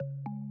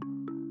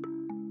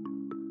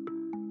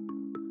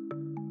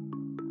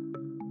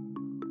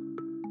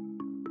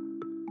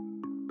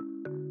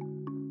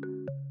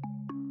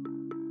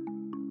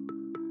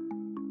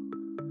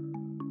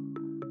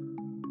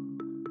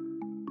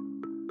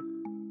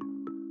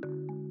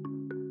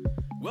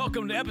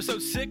Welcome to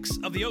episode 6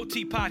 of the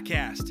OT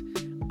podcast.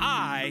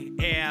 I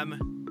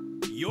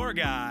am your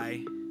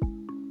guy,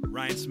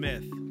 Ryan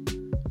Smith,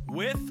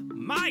 with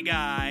my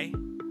guy,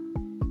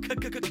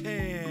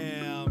 Cameron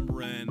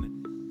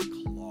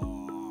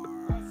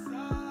Clark.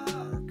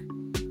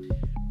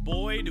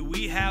 Boy, do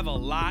we have a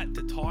lot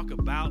to talk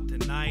about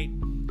tonight.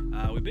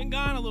 We've been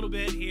gone a little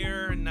bit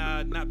here and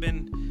not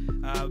been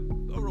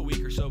over a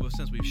week or so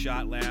since we've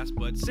shot last.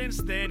 But since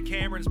then,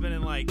 Cameron's been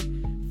in like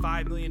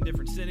 5 million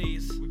different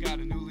cities. We got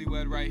a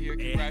newlywed right here.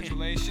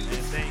 Congratulations.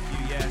 And thank you.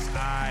 Yes,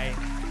 I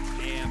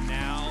am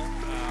now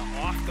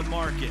off the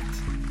market.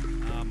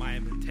 I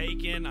am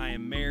taken. I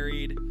am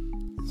married.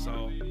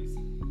 So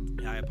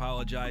I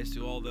apologize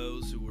to all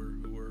those who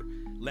were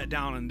let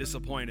down and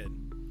disappointed.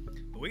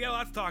 But we got a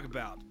lot to talk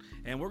about.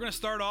 And we're going to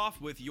start off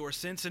with your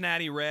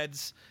Cincinnati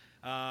Reds,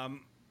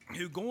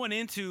 who going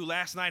into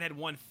last night had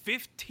won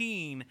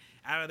 15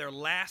 out of their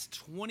last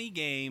 20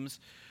 games,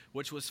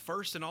 which was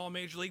first in all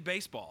Major League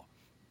Baseball.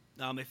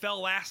 They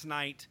fell last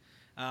night,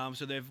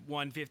 so they've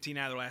won 15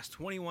 out of their last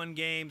 21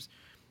 games.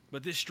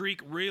 But this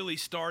streak really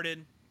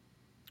started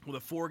with a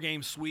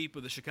 4-game sweep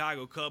of the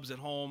Chicago Cubs at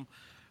home,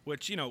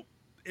 which, you know,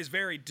 is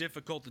very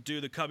difficult to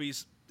do. The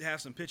Cubbies have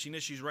some pitching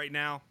issues right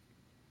now.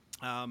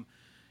 And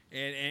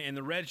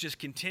the Reds just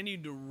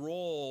continued to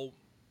roll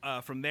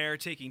from there,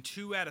 taking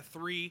 2 out of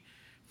 3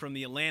 from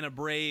the Atlanta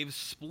Braves,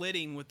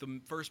 splitting with the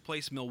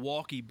first-place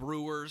Milwaukee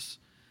Brewers.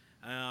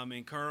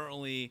 And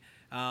currently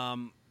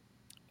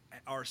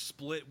are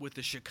split with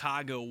the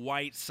Chicago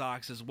White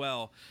Sox as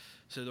well.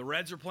 So the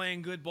Reds are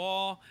playing good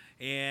ball,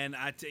 and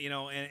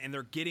and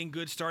they're getting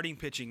good starting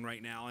pitching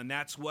right now, and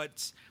that's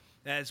what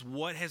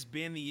has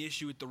been the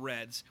issue with the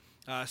Reds.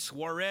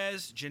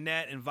 Suarez,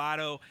 Jeanette, and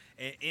Votto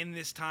in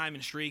this time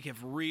and streak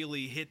have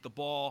really hit the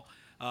ball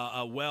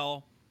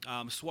well.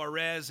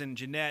 Suarez and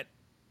Jeanette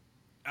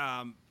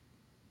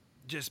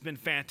just been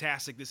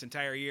fantastic this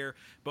entire year.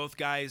 Both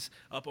guys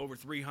up over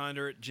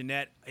 300.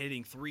 Jeanette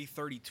hitting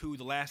 332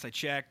 the last I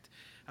checked,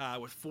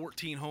 with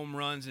 14 home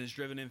runs and has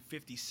driven in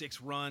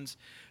 56 runs.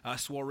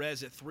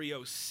 Suarez at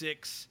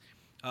 306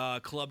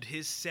 clubbed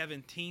his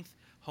 17th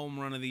home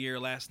run of the year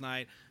last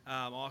night.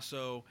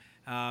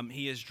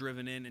 He has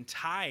driven in and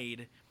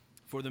tied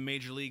for the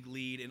Major League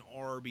lead in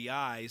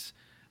RBIs.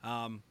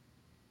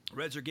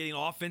 Reds are getting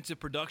offensive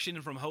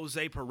production from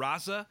Jose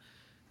Peraza,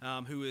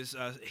 who is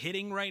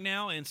hitting right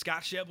now, and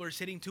Scott Schebler is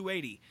hitting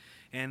 280.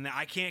 And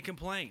I can't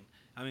complain.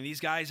 I mean, these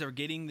guys are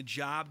getting the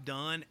job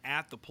done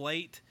at the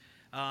plate.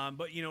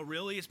 But,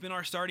 really it's been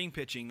our starting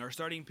pitching. Our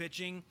starting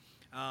pitching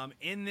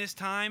in this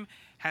time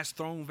has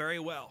thrown very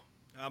well.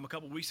 A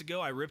couple weeks ago,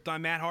 I ripped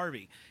on Matt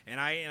Harvey. And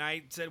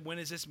I said, when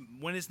is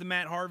the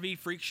Matt Harvey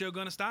freak show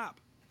going to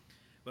stop?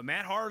 But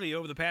Matt Harvey,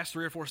 over the past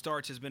 3 or 4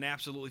 starts, has been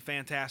absolutely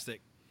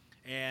fantastic.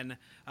 And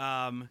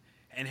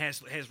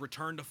has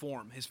returned to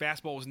form. His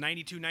fastball was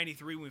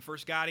 92-93 when we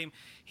first got him.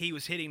 He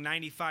was hitting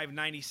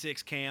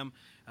 95-96, Cam,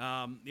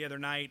 the other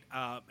night,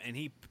 and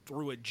he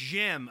threw a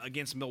gem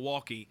against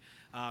Milwaukee.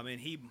 And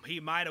he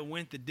might have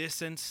went the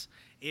distance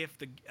if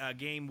the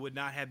game would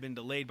not have been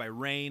delayed by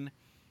rain.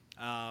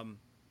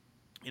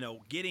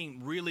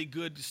 Getting really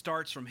good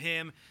starts from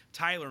him.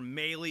 Tyler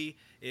Mahle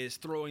is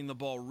throwing the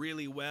ball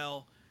really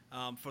well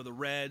for the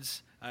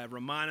Reds.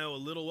 Romano a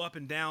little up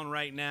and down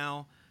right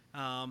now.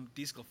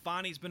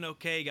 DeSclafani's been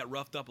okay. He got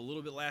roughed up a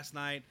little bit last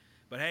night,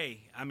 but hey,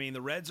 I mean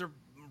the Reds are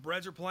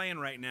playing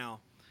right now,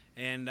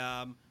 and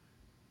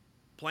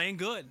playing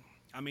good.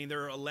 I mean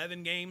they're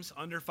 11 games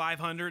under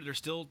 500. They're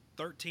still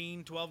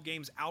 13, 12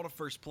 games out of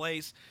first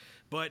place,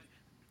 but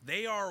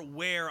they are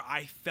where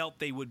I felt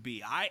they would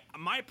be.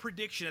 My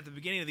prediction at the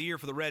beginning of the year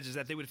for the Reds is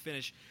that they would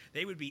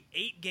be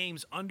 8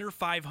 games under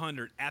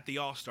 500 at the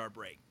All-Star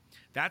break.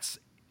 That's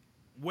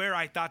where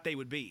I thought they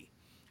would be.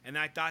 And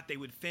I thought they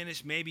would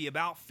finish maybe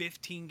about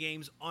 15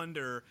 games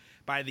under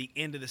by the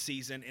end of the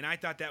season. And I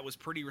thought that was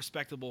pretty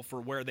respectable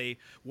for where they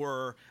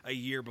were a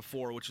year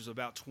before, which was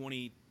about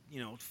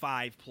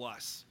 25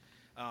 plus.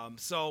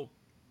 So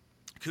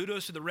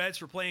kudos to the Reds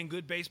for playing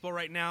good baseball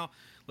right now.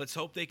 Let's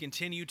hope they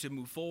continue to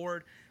move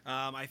forward.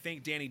 I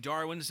think Danny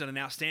Darwin's done an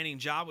outstanding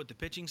job with the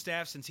pitching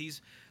staff since he's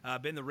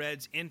been the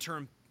Reds'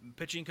 interim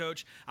pitching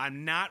coach.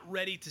 I'm not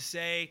ready to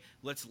say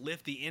let's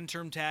lift the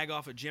interim tag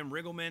off of Jim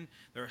Riggleman.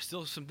 There are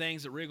still some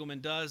things that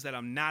Riggleman does that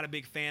I'm not a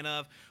big fan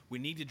of. We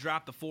need to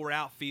drop the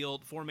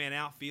 4-man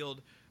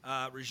outfield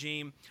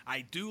regime.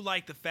 I do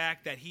like the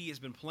fact that he has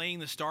been playing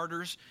the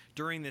starters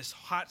during this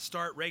hot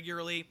start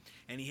regularly,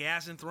 and he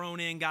hasn't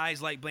thrown in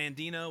guys like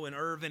Blandino and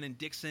Irvin and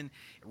Dixon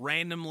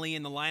randomly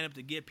in the lineup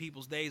to get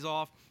people's days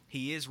off.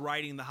 He is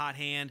riding the hot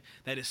hand.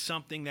 That is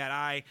something that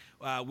I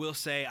will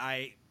say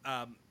I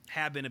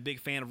have been a big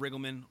fan of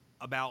Riggleman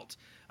about.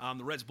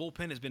 The Reds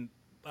bullpen has been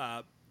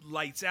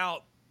lights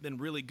out, been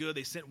really good.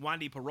 They sent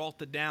Wandy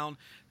Peralta down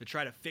to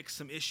try to fix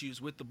some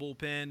issues with the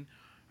bullpen.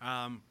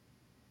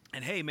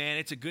 And hey, man,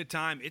 it's a good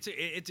time. It's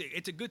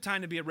a good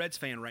time to be a Reds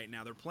fan right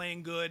now. They're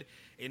playing good.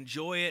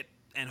 Enjoy it,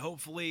 and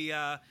hopefully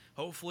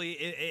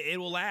it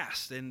will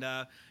last. And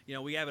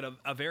we have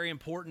a very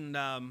important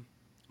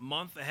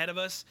month ahead of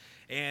us,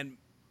 and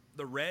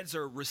the Reds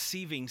are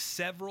receiving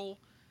several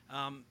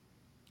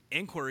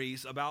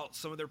inquiries about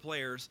some of their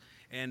players,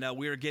 and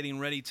we are getting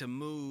ready to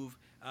move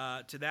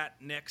to that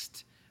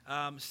next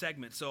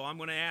segment. So I'm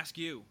going to ask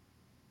you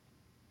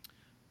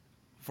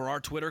for our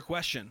Twitter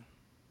question.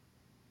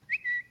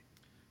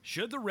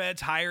 Should the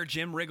Reds hire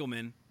Jim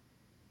Riggleman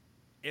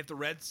if the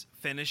Reds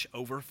finish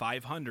over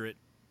 500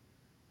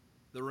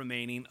 the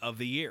remaining of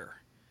the year?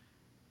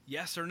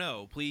 Yes or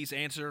no? Please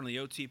answer on the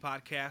OT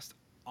Podcast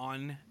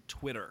on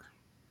Twitter.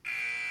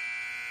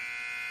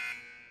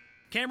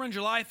 Cameron,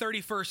 July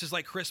 31st is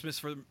like Christmas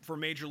for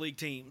Major League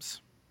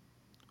teams.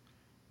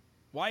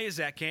 Why is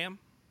that, Cam?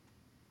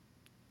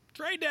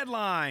 Trade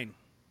deadline.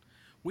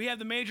 We have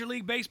the Major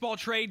League Baseball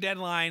trade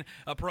deadline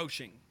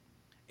approaching.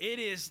 It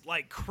is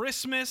like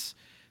Christmas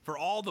for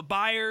all the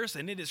buyers,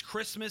 and it is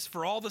Christmas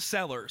for all the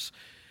sellers.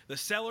 The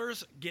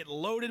sellers get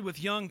loaded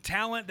with young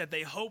talent that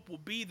they hope will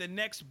be the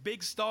next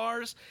big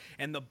stars,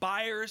 and the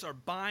buyers are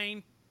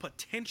buying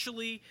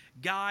potentially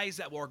guys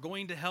that are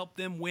going to help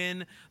them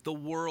win the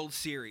World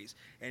Series.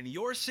 And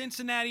your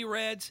Cincinnati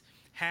Reds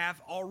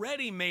have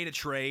already made a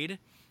trade,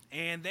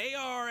 and they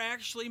are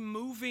actually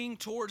moving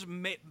towards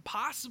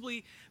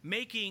possibly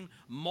making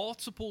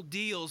multiple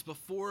deals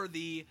before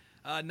the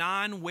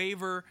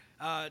non-waiver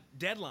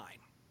deadline.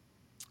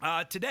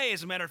 Today,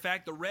 as a matter of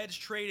fact, the Reds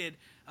traded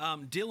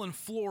Dylan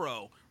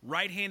Floro,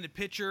 right-handed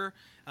pitcher.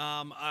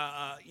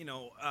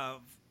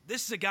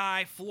 This is a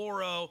guy,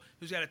 Floro,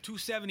 who's got a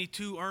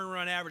 272 earned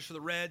run average for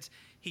the Reds.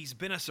 He's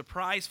been a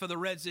surprise for the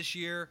Reds this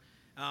year.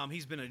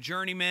 He's been a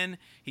journeyman.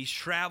 He's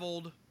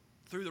traveled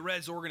through the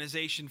Reds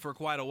organization for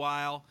quite a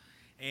while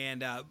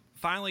and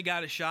finally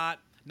got a shot.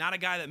 Not a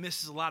guy that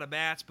misses a lot of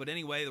bats, but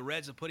anyway, the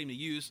Reds have put him to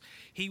use.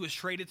 He was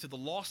traded to the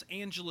Los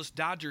Angeles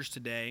Dodgers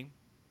today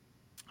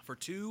for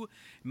two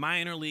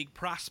minor league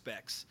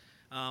prospects.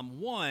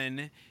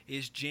 One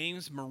is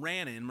James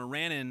Moranin.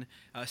 Moranin,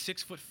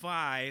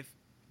 6'5",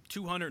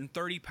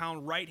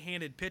 230-pound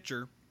right-handed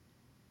pitcher,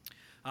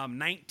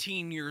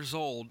 19 years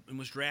old, and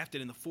was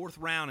drafted in the 4th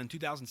round in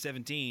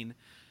 2017,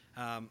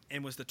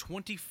 and was the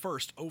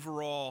 21st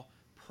overall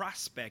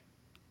prospect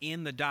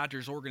in the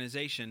Dodgers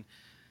organization.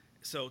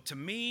 So to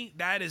me,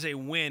 that is a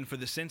win for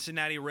the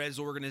Cincinnati Reds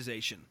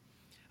organization.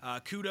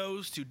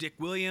 Kudos to Dick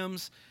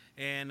Williams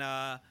and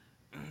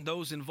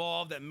those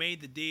involved that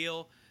made the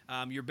deal.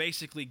 You're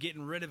basically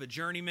getting rid of a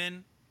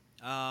journeyman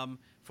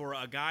for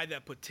a guy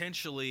that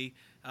potentially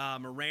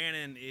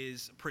Moranin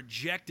is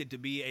projected to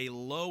be a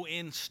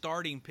low-end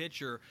starting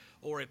pitcher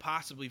or a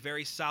possibly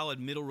very solid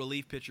middle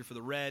relief pitcher for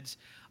the Reds.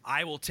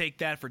 I will take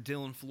that for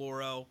Dylan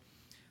Floro.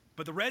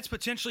 But the Reds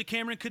potentially,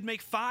 Cameron, could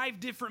make 5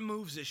 different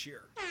moves this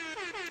year.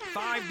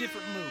 5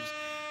 different moves.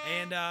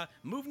 And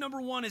move number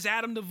 1 is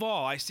Adam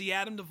Duvall. I see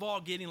Adam Duvall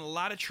getting a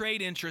lot of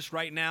trade interest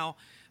right now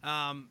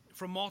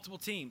from multiple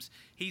teams.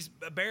 He's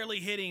barely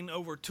hitting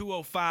over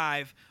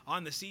 205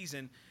 on the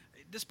season.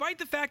 Despite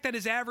the fact that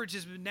his average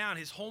has been down,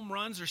 his home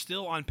runs are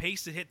still on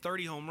pace to hit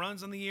 30 home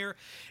runs on the year,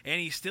 and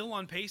he's still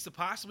on pace to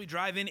possibly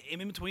drive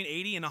in between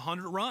 80 and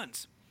 100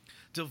 runs.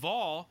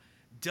 Duvall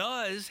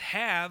does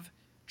have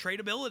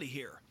tradability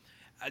here.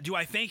 Do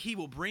I think he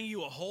will bring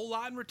you a whole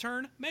lot in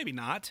return? Maybe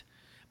not.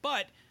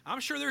 But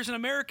I'm sure there's an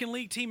American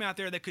League team out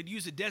there that could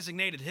use a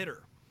designated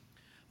hitter.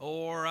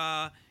 Or,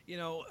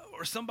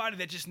 or somebody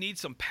that just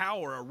needs some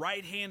power, a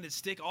right-handed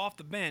stick off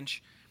the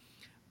bench.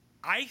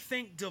 I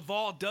think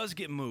Duvall does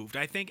get moved.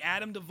 I think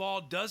Adam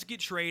Duvall does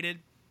get traded.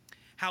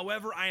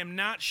 However, I am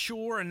not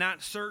sure and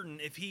not certain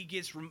if he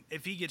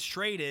gets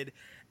traded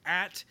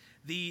at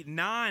the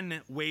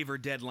non-waiver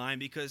deadline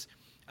because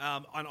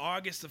on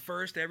August the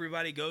 1st,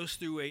 everybody goes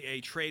through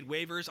a trade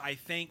waivers. I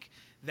think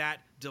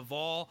that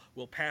Duvall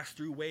will pass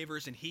through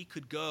waivers and he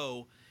could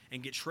go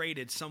and get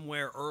traded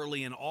somewhere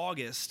early in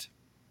August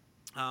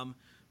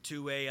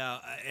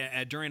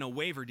during a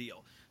waiver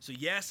deal. So,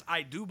 yes,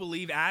 I do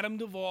believe Adam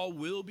Duvall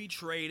will be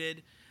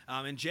traded,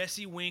 and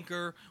Jesse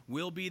Winker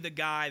will be the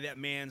guy that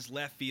mans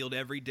left field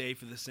every day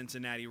for the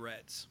Cincinnati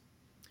Reds.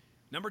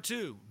 Number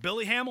 2,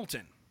 Billy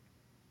Hamilton.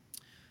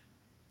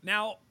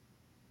 Now,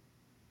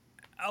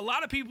 a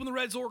lot of people in the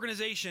Reds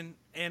organization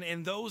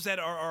and those that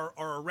are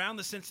around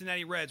the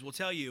Cincinnati Reds will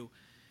tell you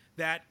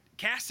that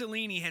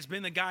Castellini has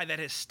been the guy that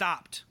has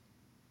stopped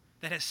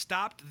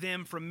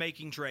them from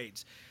making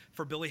trades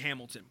for Billy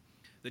Hamilton.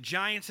 The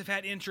Giants have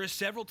had interest.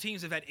 Several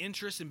teams have had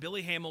interest in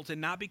Billy Hamilton,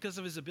 not because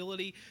of his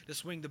ability to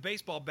swing the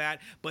baseball bat,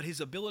 but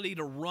his ability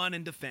to run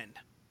and defend.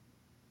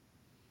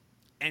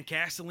 And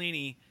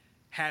Castellini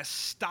has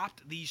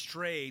stopped these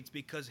trades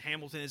because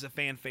Hamilton is a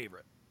fan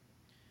favorite.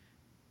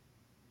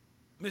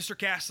 Mr.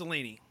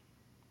 Castellini,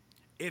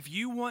 if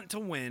you want to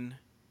win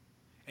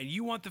and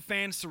you want the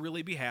fans to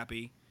really be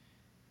happy,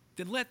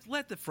 then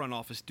let the front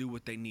office do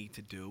what they need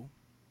to do.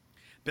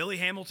 Billy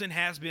Hamilton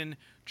has been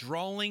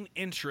drawing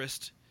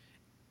interest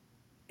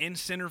in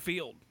center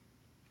field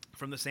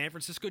from the San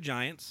Francisco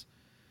Giants,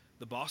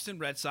 the Boston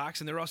Red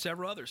Sox, and there are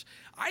several others.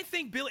 I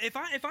think Billy, if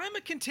I'm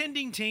a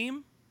contending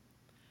team,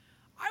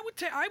 I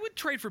would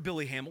trade for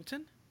Billy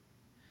Hamilton.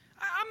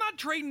 I'm not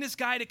trading this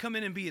guy to come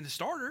in and be a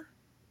starter.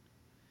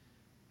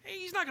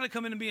 He's not going to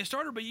come in and be a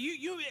starter, but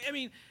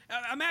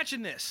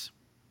imagine this.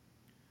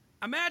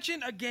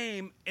 Imagine a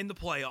game in the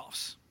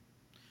playoffs.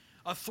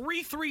 A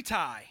 3-3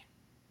 tie.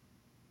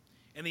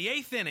 In the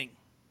 8th inning,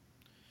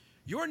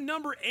 your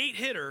number 8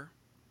 hitter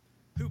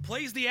who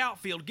plays the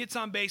outfield gets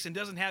on base and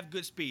doesn't have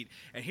good speed.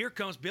 And here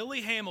comes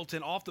Billy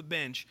Hamilton off the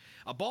bench.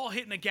 A ball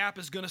hitting the gap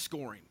is going to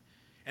score him.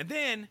 And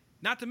then,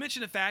 not to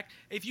mention the fact,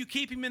 if you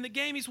keep him in the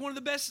game, he's one of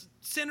the best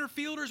center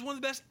fielders, one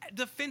of the best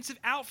defensive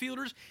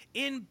outfielders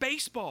in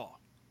baseball.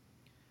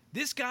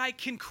 This guy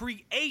can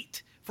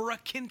create for a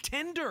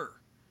contender.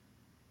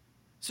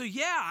 So,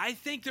 yeah, I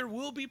think there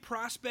will be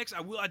prospects.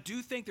 I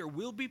do think there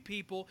will be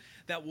people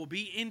that will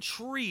be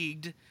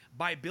intrigued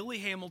by Billy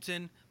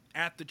Hamilton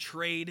at the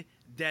trade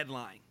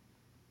deadline.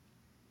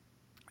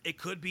 It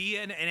could be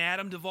an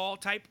Adam Duvall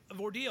type of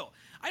ordeal.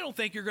 I don't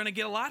think you're going to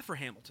get a lot for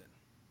Hamilton.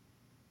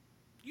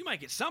 You might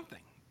get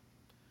something.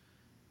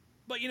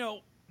 But,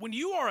 when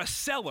you are a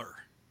seller,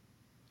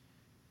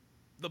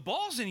 the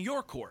ball's in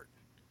your court.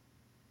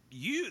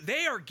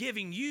 They are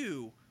giving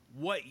you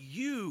what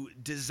you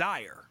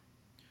desire.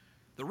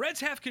 The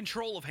Reds have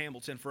control of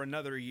Hamilton for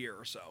another year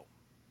or so.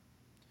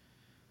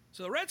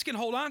 So the Reds can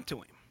hold on to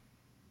him.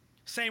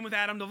 Same with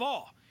Adam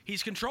Duvall.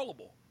 He's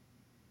controllable.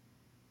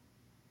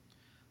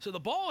 So the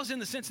ball is in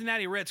the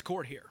Cincinnati Reds'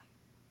 court here.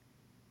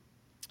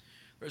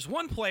 There's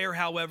one player,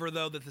 however,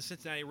 though, that the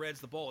Cincinnati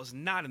Reds, the ball is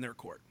not in their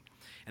court,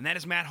 and that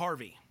is Matt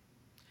Harvey.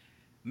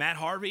 Matt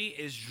Harvey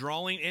is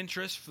drawing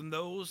interest from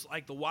those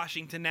like the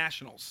Washington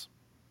Nationals.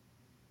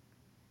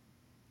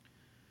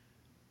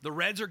 The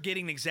Reds are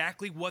getting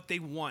exactly what they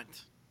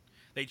want.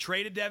 They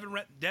traded Devin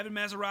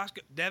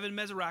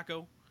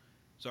Mesoraco,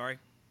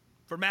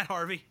 for Matt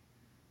Harvey.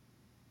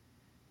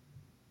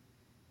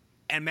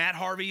 And Matt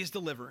Harvey is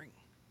delivering.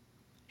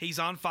 He's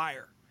on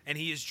fire, and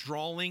he is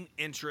drawing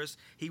interest.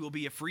 He will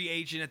be a free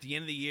agent at the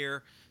end of the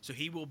year, so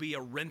he will be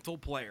a rental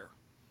player.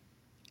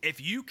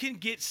 If you can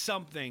get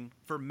something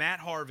for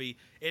Matt Harvey,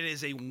 it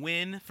is a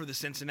win for the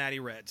Cincinnati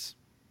Reds.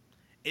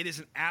 It is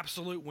an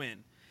absolute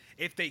win.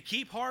 If they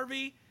keep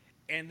Harvey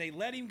and they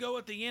let him go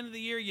at the end of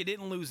the year, you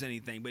didn't lose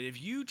anything. But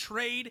if you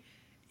trade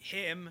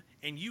him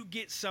and you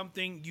get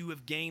something, you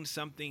have gained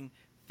something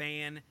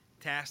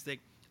fantastic.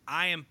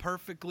 I am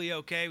perfectly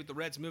okay with the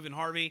Reds moving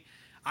Harvey.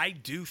 I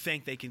do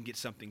think they can get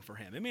something for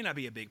him. It may not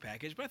be a big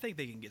package, but I think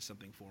they can get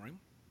something for him.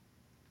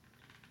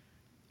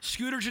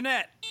 Scooter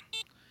Gennett.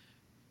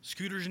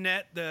 Scooter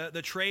Gennett,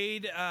 the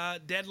trade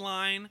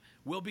deadline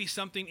will be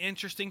something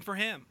interesting for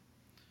him.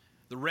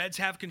 The Reds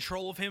have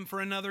control of him for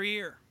another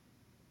year.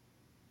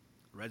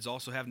 The Reds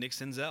also have Nick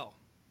Senzel,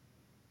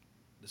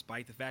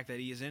 despite the fact that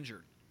he is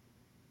injured.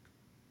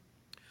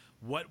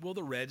 What will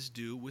the Reds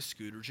do with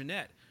Scooter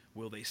Gennett?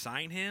 Will they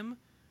sign him,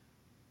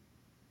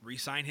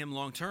 re-sign him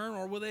long-term,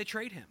 or will they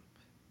trade him?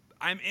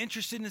 I'm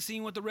interested in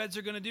seeing what the Reds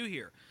are going to do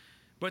here.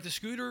 But the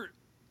Scooter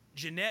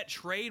Gennett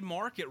trade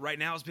market right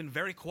now has been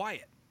very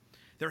quiet.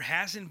 There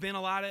hasn't been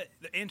a lot of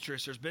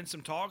interest. There's been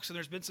some talks and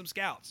there's been some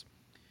scouts.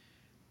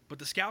 But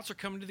the scouts are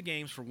coming to the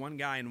games for one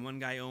guy and one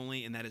guy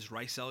only, and that is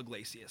Raisel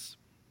Iglesias.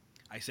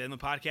 I said in the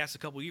podcast a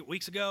couple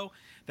weeks ago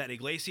that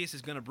Iglesias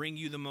is going to bring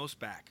you the most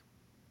back.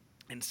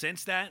 And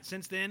since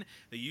then,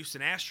 the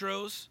Houston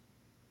Astros,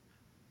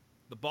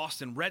 the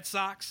Boston Red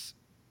Sox,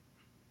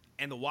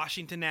 and the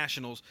Washington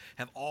Nationals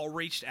have all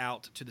reached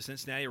out to the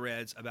Cincinnati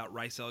Reds about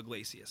Raisel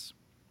Iglesias.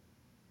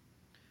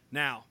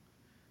 Now,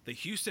 the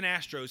Houston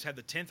Astros have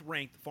the 10th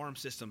ranked farm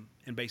system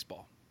in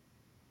baseball.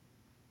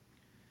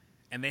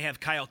 And they have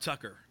Kyle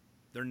Tucker,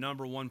 their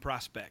number one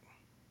prospect.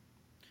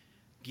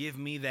 Give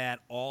me that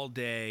all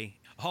day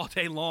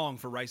long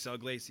for Raisel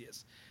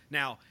Iglesias.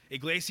 Now,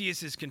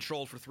 Iglesias is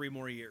controlled for 3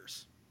 more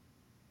years.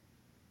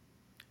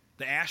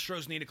 The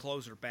Astros need a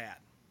closer bad.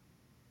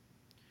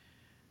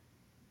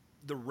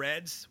 The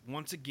Reds,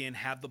 once again,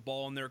 have the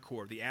ball in their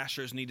court. The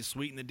Astros need to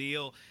sweeten the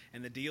deal,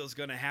 and the deal is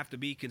going to have to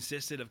be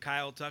consistent of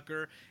Kyle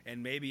Tucker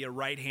and maybe a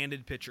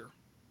right-handed pitcher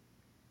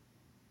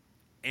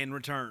in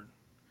return.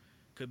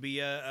 Could be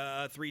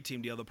a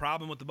 3-team deal. The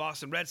problem with the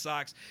Boston Red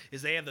Sox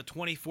is they have the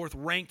 24th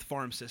ranked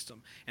farm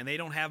system, and they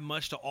don't have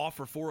much to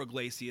offer for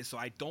Iglesias, so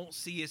I don't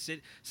see a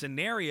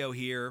scenario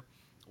here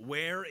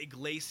where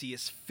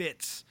Iglesias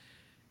fits,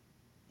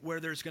 where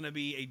there's going to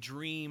be a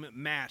dream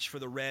match for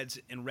the Reds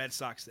and Red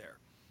Sox there.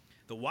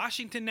 The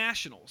Washington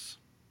Nationals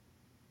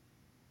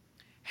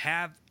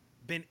have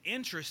been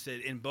interested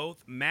in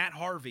both Matt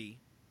Harvey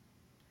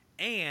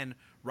and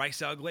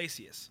Raisel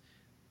Iglesias.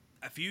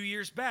 A few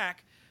years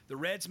back, the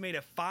Reds made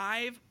a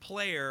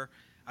 5-player,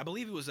 I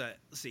believe it was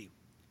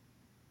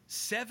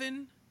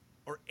 7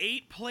 or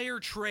 8-player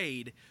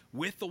trade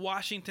with the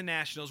Washington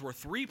Nationals, where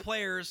 3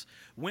 players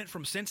went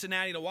from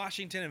Cincinnati to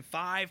Washington and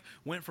 5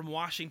 went from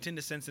Washington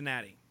to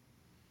Cincinnati.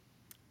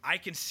 I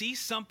can see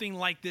something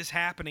like this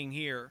happening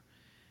here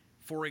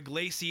for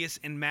Iglesias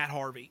and Matt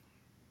Harvey.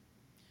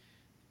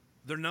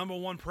 Their number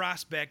one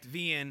prospect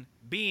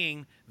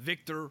being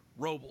Victor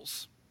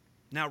Robles.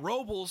 Now,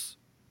 Robles,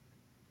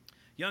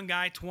 young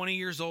guy, 20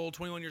 years old,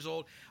 21 years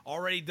old,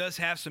 already does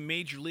have some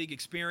major league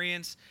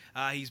experience.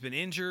 He's been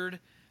injured.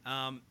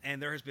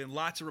 And there has been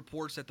lots of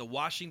reports that the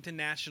Washington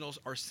Nationals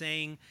are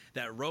saying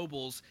that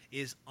Robles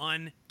is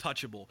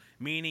untouchable,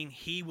 meaning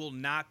he will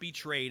not be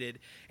traded,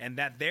 and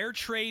that their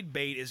trade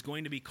bait is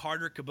going to be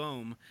Carter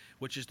Kieboom,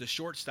 which is the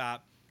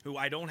shortstop, who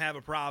I don't have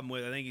a problem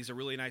with. I think he's a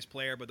really nice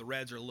player, but the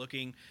Reds are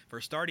looking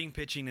for starting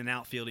pitching and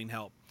outfielding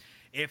help.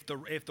 If the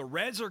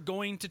Reds are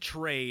going to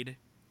trade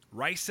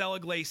Raisel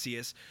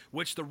Iglesias,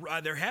 which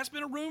there has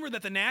been a rumor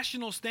that the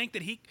Nationals think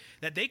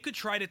that they could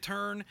try to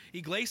turn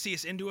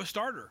Iglesias into a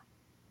starter.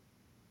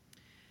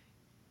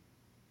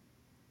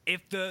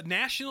 If the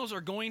Nationals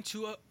are going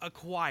to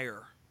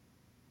acquire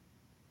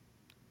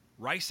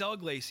Raisel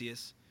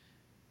Iglesias,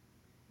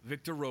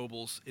 Victor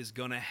Robles is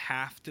going to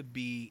have to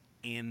be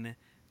in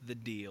the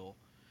deal.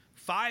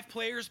 5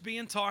 players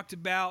being talked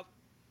about.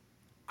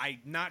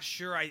 I'm not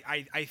sure.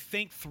 I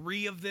think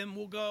 3 of them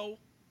will go.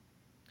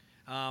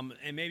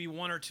 And maybe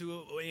 1 or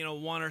 2,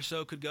 1 or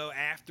so could go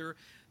after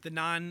the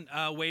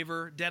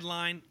non-waiver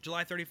deadline,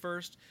 July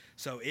 31st.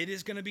 So it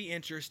is going to be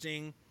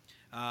interesting.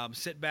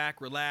 Sit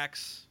back,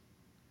 relax,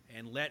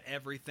 and let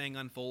everything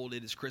unfold.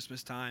 It is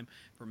Christmas time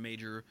for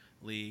Major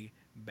League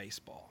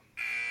Baseball.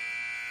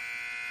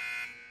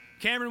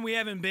 Cameron, we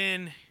haven't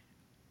been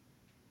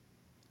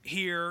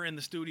here in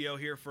the studio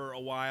here for a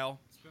while.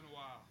 It's been a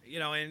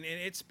while. And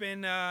it's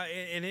been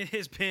and it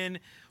has been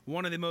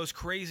one of the most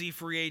crazy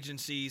free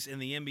agencies in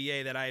the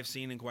NBA that I have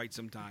seen in quite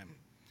some time.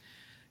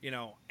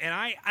 And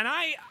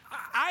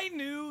I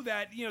knew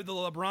that the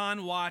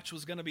LeBron watch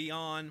was going to be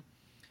on,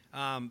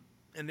 and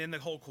then the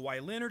whole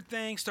Kawhi Leonard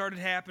thing started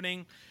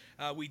happening.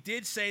 We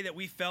did say that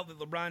we felt that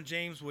LeBron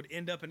James would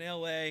end up in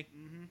LA,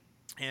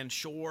 and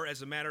sure,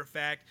 as a matter of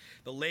fact,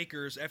 the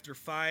Lakers, after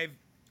 5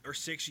 or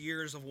 6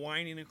 years of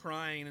whining and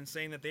crying and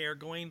saying that they are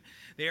going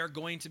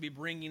to be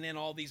bringing in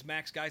all these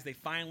max guys, they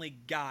finally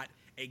got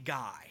a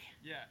guy.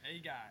 Yeah, a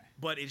guy.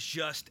 But it's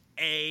just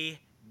a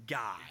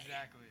guy.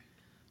 Exactly.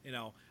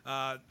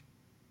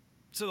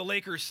 So the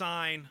Lakers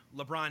sign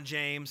LeBron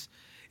James.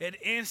 It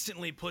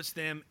instantly puts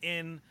them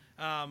in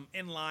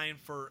line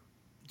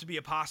to be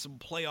a possible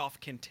playoff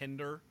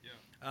contender.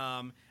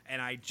 Yeah. And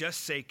I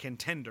just say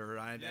contender.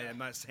 I'm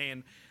not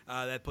saying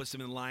that puts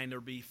them in line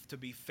to be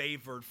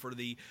favored for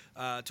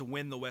to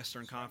win the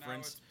Western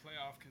Conference. Now it's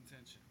playoff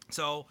contention.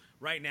 So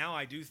right now,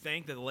 I do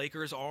think that the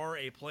Lakers are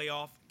a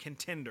playoff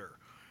contender.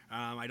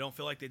 I don't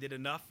feel like they did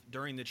enough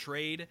during the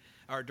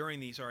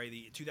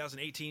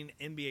 2018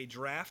 NBA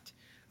draft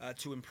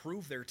to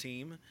improve their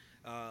team.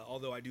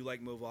 Although I do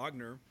like Mo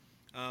Wagner.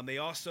 They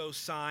also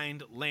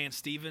signed Lance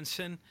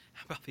Stevenson.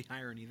 How about the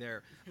irony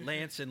there?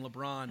 Lance and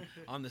LeBron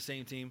on the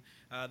same team.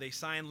 They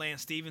signed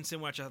Lance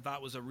Stevenson, which I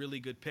thought was a really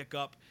good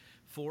pickup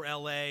for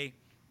LA.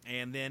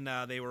 And then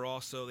they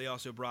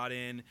also brought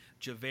in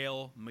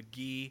JaVale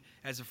McGee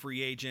as a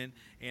free agent,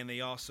 and they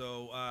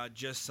also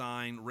just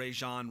signed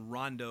Rajon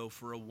Rondo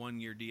for a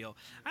 1-year deal.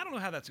 I don't know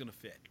how that's going to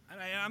fit.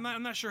 I'm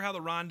not sure how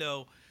the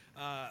Rondo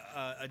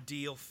a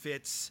deal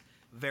fits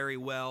very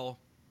well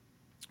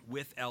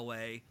with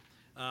LA.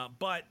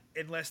 But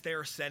unless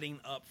they're setting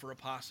up for a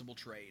possible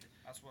trade.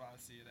 That's what I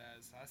see it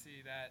as. I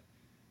see that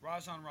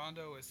Rajon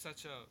Rondo is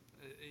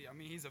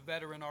he's a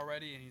veteran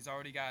already, and he's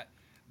already got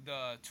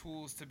the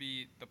tools to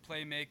be the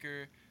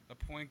playmaker, the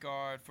point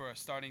guard for a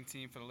starting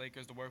team for the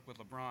Lakers to work with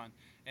LeBron.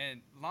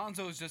 And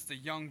Lonzo is just a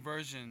young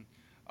version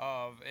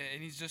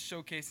and he's just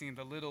showcasing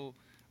the little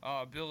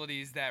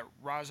abilities that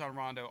Rajon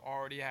Rondo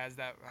already has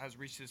that has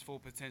reached his full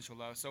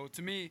potential of. So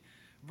to me,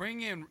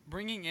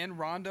 bringing in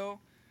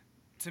Rondo,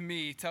 to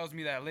me, tells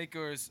me that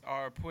Lakers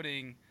are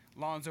putting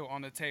Lonzo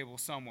on the table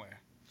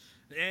somewhere.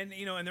 And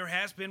and there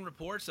has been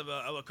reports of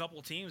a couple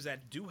of teams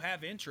that do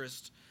have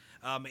interest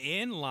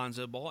in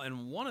Lonzo Ball,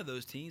 and one of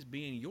those teams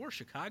being your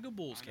Chicago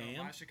Bulls,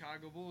 Cam. My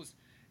Chicago Bulls.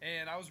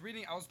 And I was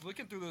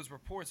looking through those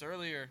reports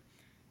earlier,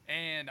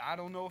 and I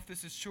don't know if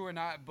this is true or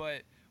not,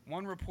 but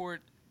one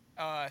report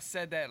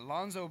said that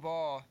Lonzo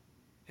Ball,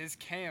 his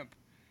camp,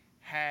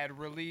 had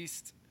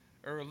released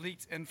or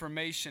leaked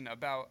information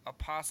about a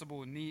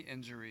possible knee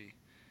injury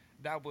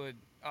that would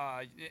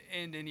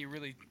end any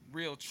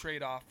real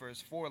trade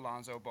offers for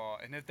Lonzo Ball.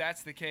 And if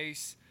that's the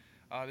case,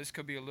 this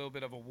could be a little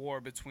bit of a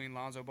war between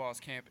Lonzo Ball's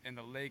camp and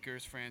the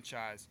Lakers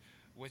franchise,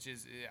 which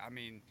is,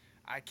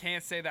 I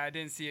can't say that I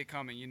didn't see it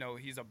coming.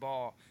 He's a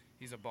ball.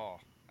 He's a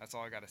ball. That's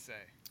all I got to say.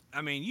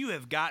 You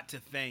have got to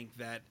think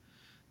that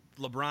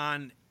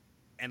LeBron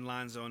and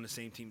Lonzo on the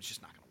same team is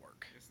just not going to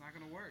work. It's not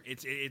going to work.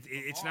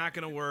 It's not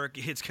going to work.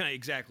 It's going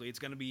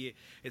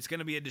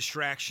to be a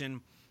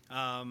distraction.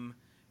 And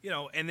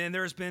then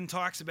there's been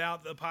talks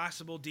about the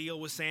possible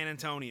deal with San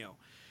Antonio,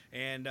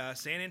 and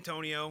San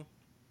Antonio,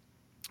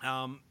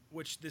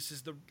 which this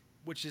is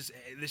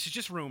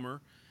just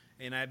rumor,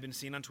 and I've been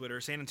seeing on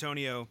Twitter. San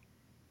Antonio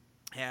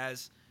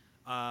has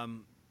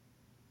offered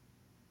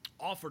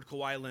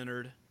Kawhi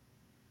Leonard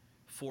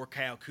for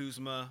Kyle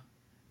Kuzma,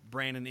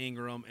 Brandon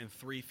Ingram, and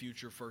 3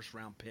 future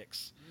first-round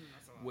picks,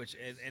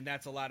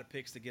 that's a lot of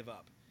picks to give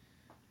up.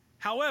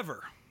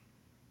 However,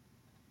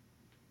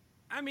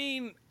 I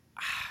mean,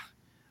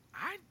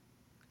 I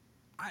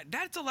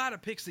that's a lot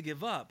of picks to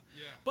give up.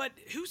 Yeah. But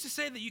who's to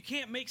say that you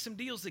can't make some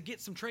deals to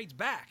get some trades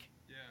back?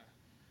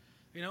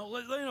 Yeah.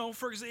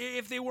 For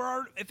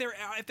example,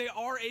 if they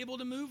are able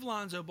to move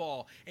Lonzo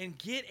Ball and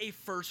get a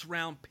first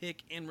round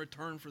pick in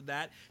return for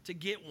that to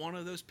get one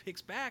of those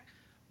picks back,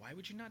 why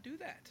would you not do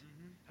that?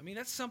 Mm-hmm. I mean,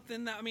 that's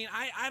something that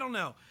I don't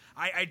know.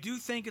 I do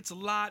think it's a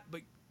lot,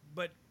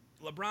 but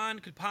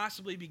LeBron could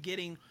possibly be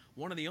getting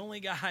one of the only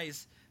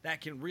guys that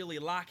can really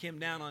lock him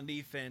down on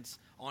defense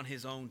on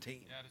his own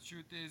team. Yeah, the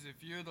truth is,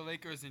 if you're the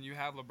Lakers and you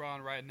have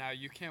LeBron right now,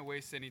 you can't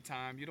waste any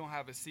time. You don't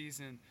have a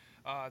season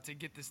to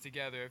get this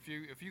together. If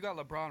you got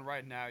LeBron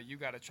right now, you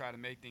got to try to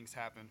make things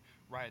happen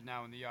right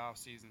now in the off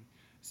season.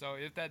 So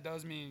if that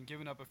does mean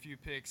giving up a few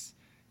picks,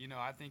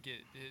 I think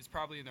it is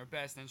probably in their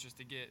best interest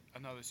to get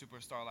another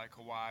superstar like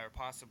Kawhi or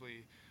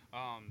possibly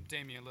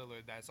Damian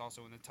Lillard that's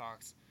also in the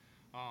talks.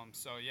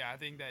 So yeah, I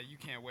think that you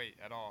can't wait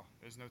at all.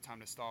 There's no time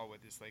to stall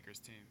with this Lakers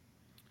team.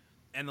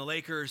 And the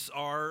Lakers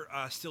are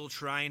still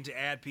trying to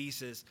add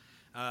pieces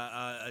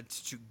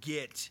to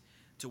get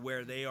to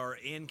where they are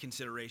in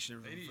consideration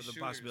for the shooters.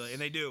 possibility.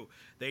 And they do.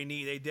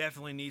 They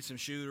definitely need some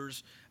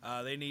shooters.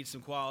 They need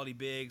some quality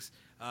bigs.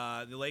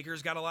 The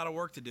Lakers got a lot of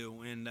work to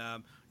do, and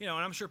and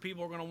I'm sure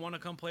people are going to want to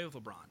come play with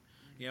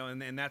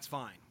LeBron. And that's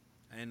fine.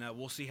 And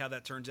we'll see how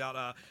that turns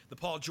out. The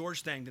Paul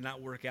George thing did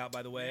not work out,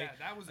 by the way. Yeah,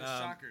 that was a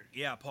shocker.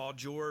 Yeah, Paul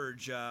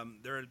George.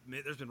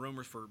 There's been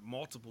rumors for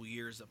multiple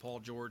years that Paul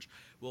George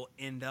will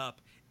end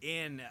up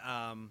in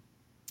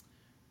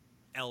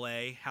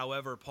LA.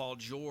 However, Paul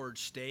George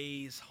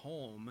stays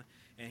home,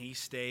 and he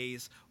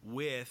stays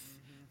with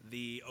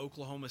the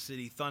Oklahoma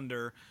City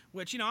Thunder,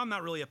 which, I'm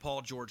not really a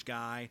Paul George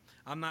guy.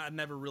 I've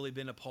never really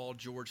been a Paul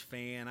George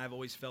fan. I've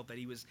always felt that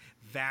he was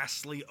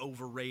vastly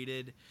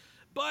overrated.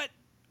 But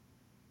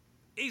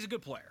he's a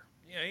good player.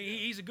 Yeah,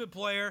 he's a good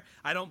player.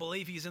 I don't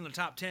believe he's in the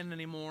top 10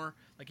 anymore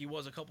like he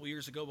was a couple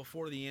years ago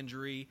before the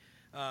injury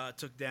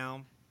took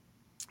down.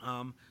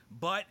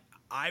 But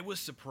I was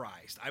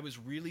surprised. I was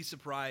really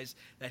surprised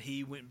that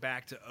he went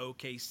back to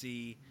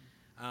OKC.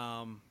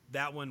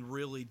 That one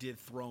really did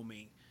throw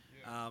me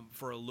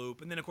for a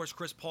loop. And then, of course,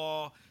 Chris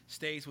Paul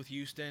stays with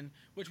Houston,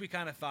 which we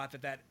kind of thought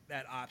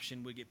that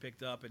option would get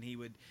picked up and he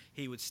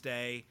would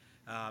stay.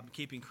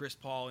 Keeping Chris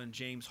Paul and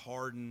James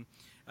Harden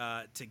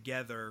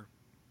together,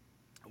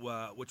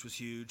 which was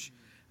huge.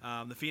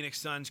 The Phoenix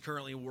Suns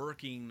currently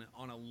working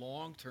on a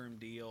long-term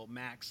deal,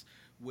 max,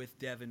 with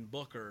Devin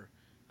Booker.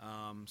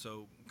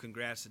 So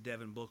congrats to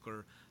Devin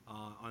Booker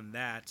on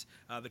that.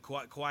 The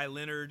Kawhi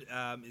Leonard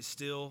is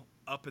still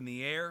up in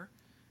the air.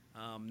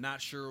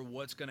 Not sure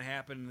what's going to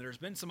happen. There's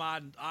been some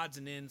odds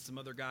and ends, some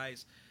other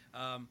guys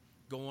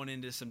going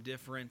into some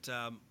different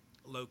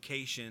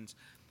locations.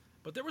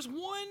 But there was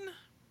one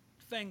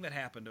thing that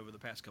happened over the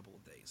past couple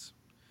of days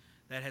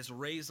that has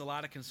raised a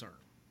lot of concern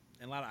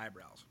and a lot of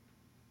eyebrows.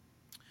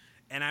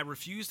 And I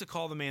refuse to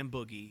call the man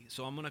Boogie,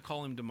 so I'm going to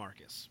call him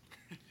DeMarcus.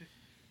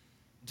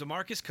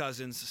 DeMarcus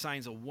Cousins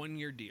signs a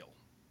one-year deal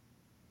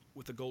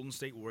with the Golden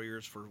State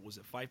Warriors for, was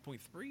it 5.3 or 5.6?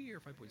 I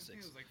think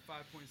it was like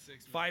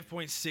 5.6.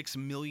 $5.6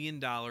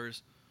 million.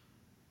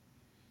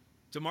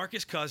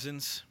 DeMarcus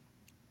Cousins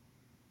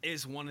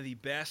is one of the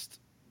best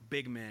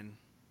big men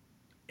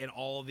in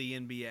all of the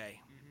NBA.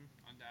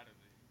 Undoubtedly.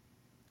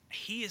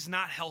 He is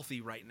not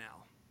healthy right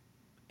now.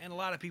 And a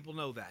lot of people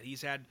know that. He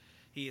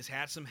has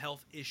had some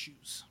health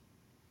issues.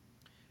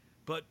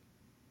 But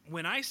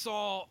when I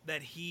saw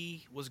that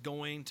he was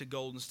going to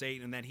Golden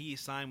State and that he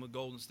signed with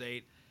Golden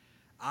State,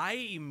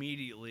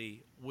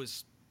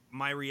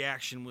 my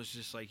reaction was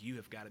just like, you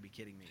have got to be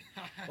kidding me.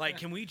 Like,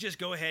 can we just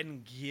go ahead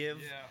and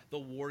give the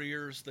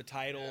Warriors the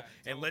title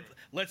and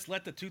let's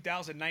let the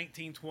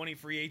 2019-20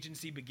 free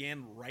agency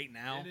begin right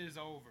now? It is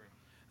over.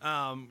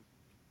 And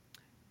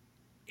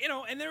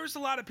there was a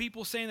lot of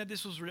people saying that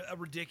this was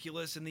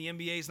ridiculous and the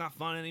NBA is not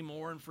fun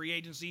anymore and free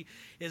agency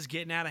is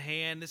getting out of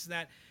hand, this and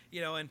that.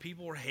 And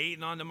people were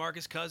hating on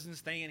DeMarcus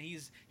Cousins, saying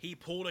he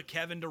pulled a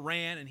Kevin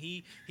Durant and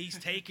he's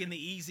taking the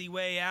easy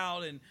way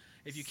out, and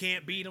if you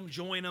can't beat him,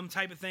 join him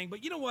type of thing.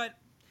 But you know what?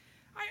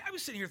 I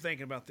was sitting here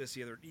thinking about this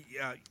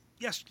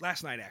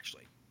last night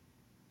actually.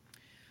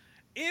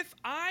 If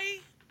I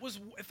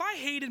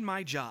hated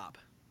my job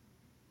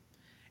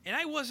and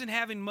I wasn't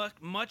having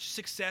much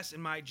success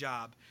in my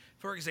job,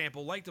 for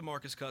example, like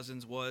DeMarcus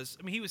Cousins was,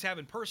 he was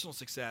having personal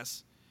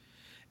success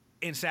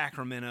in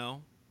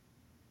Sacramento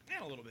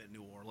and a little bit in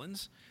New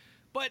Orleans,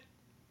 but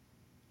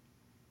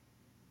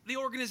the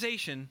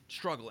organization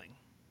struggling.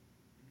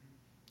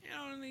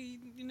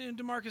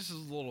 DeMarcus is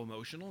a little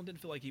emotional and didn't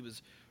feel like he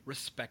was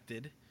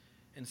respected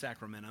in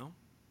Sacramento.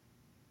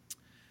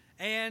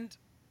 And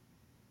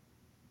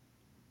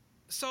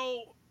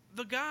so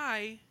the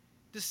guy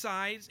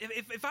decides,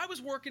 if I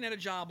was working at a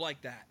job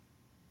like that,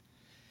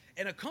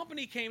 and a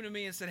company came to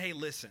me and said, hey,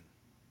 listen,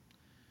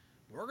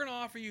 we're going to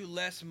offer you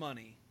less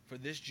money for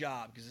this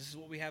job because this is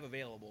what we have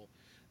available,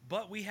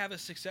 but we have a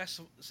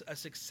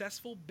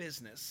successful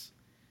business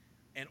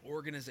and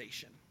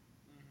organization.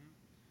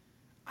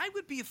 I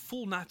would be a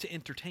fool not to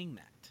entertain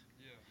that.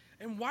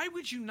 And why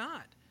would you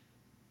not?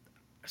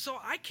 So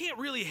I can't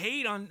really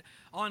hate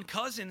on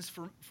Cousins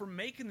for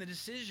making the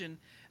decision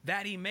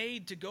that he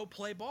made to go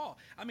play ball.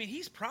 I mean,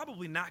 he's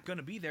probably not going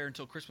to be there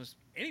until Christmas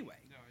anyway.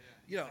 No,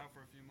 yeah. He's out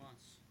for a few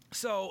months.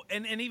 So,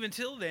 and even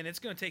till then, it's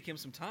going to take him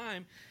some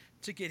time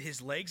to get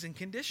his legs and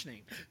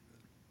conditioning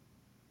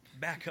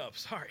back up.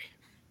 Sorry.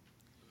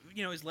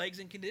 His legs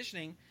and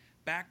conditioning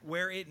back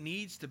where it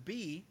needs to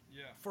be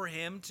for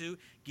him to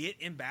get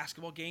in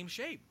basketball game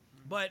shape.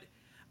 Mm-hmm. But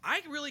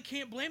I really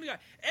can't blame the guy.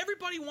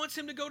 Everybody wants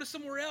him to go to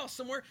somewhere else.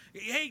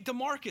 Hey,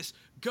 DeMarcus,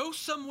 go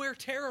somewhere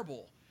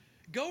terrible.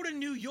 Go to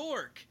New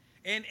York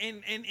and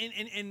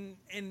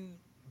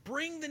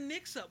bring the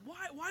Knicks up.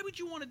 Why would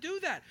you want to do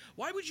that?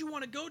 Why would you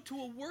want to go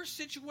to a worse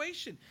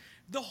situation?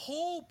 The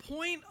whole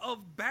point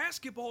of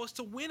basketball is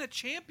to win a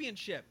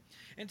championship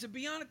and to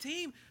be on a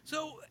team.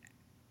 So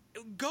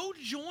go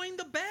join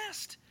the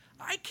best.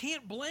 I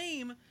can't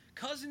blame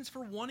Cousins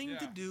for wanting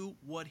to do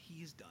what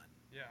he's done.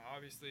 Yeah,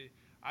 obviously.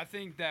 I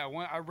think that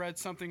when I read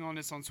something on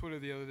this on Twitter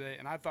the other day,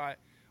 and I thought,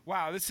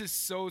 wow, this is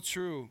so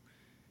true,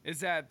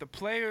 is that the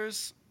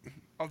players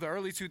of the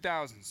early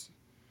 2000s,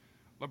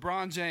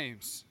 LeBron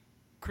James,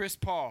 Chris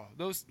Paul,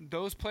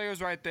 those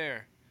players right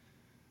there,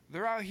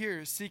 they're out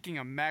here seeking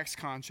a max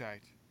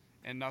contract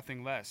and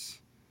nothing less.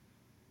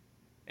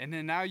 And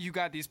then now you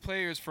got these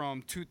players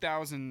from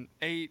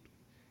 2008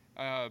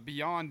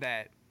 beyond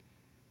that,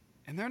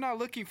 and they're not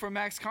looking for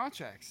max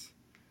contracts.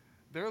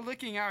 They're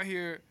looking out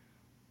here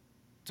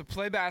to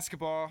play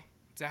basketball,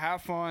 to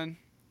have fun,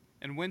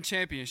 and win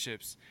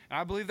championships. And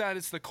I believe that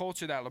it's the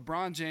culture that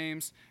LeBron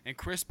James and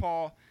Chris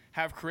Paul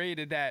have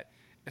created, that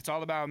it's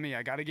all about me.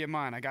 I got to get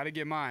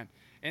mine.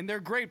 And they're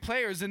great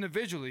players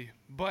individually,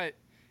 but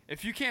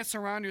if you can't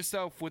surround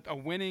yourself with a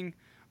winning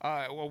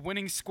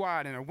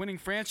squad and a winning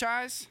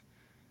franchise,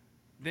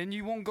 then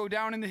you won't go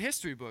down in the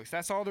history books.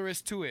 That's all there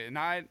is to it.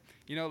 And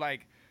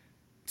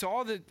to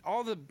all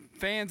the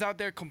fans out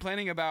there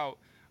complaining about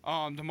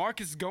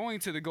DeMarcus going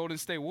to the Golden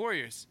State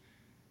Warriors,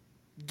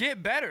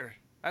 get better.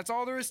 That's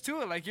all there is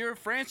to it. Like, your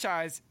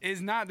franchise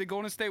is not the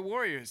Golden State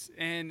Warriors,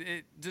 and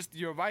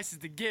your advice is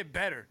to get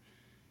better.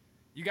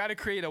 You got to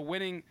create a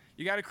winning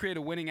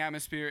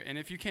atmosphere, and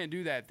if you can't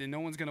do that, then no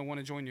one's going to want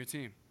to join your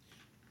team.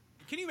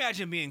 Can you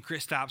imagine being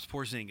Kristaps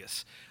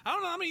Porzingis? I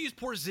don't know. I'm going to use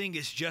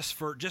Porzingis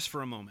just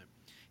for a moment.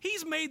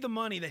 He's made the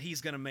money that he's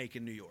going to make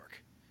in New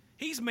York.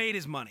 He's made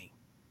his money.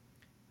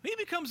 He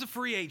becomes a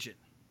free agent.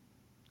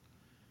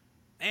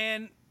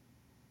 And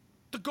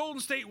the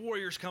Golden State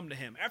Warriors come to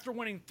him after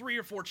winning 3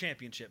 or 4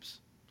 championships.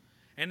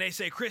 And they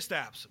say,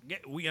 Kristaps,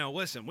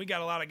 listen, we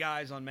got a lot of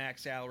guys on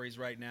max salaries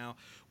right now.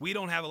 We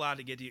don't have a lot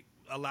to give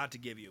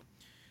you.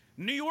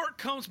 New York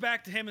comes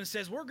back to him and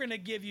says, we're going to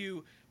give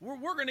you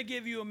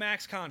a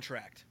max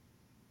contract.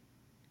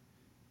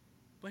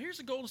 But here's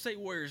the Golden State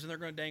Warriors, and they're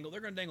going to dangle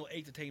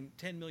 $8 to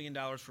 $10 million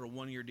for a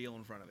 1-year deal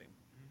in front of him.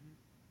 Mm-hmm.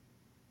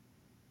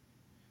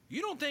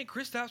 You don't think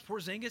Kristaps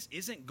Porzingis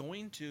isn't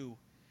going to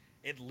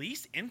at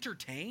least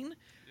entertain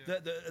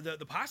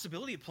the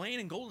possibility of playing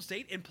in Golden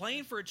State and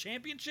playing for a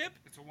championship?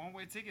 It's a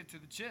one-way ticket to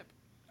the chip.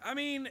 I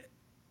mean,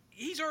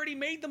 he's already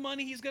made the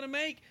money he's going to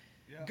make.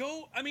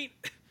 Yeah.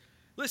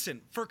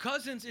 Listen, for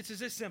Cousins, it's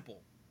as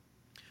simple.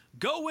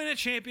 Go win a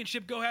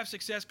championship, go have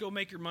success, go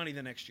make your money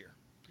the next year.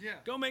 Yeah.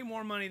 Go make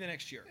more money the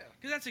next year.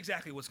 Because that's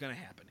exactly what's going to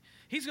happen.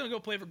 He's going to go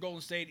play for Golden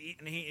State,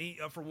 and he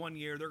for 1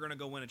 year, they're going to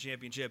go win a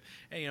championship,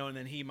 and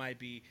then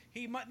maybe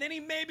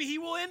he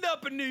will end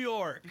up in New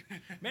York.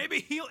 Maybe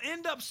he'll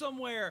end up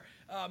somewhere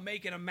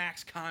making a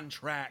max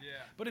contract.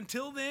 Yeah. But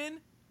until then,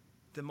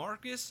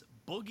 DeMarcus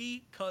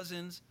Boogie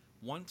Cousins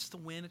wants to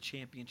win a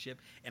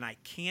championship, and I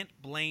can't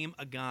blame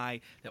a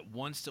guy that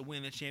wants to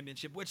win a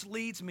championship, which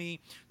leads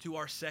me to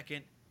our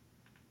second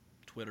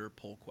Twitter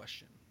poll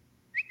question.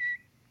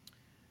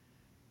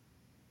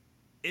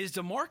 Is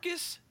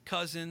DeMarcus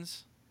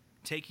Cousins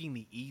taking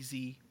the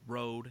easy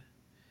road?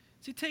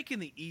 Is he taking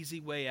the easy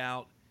way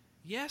out?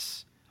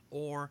 Yes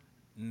or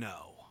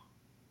no?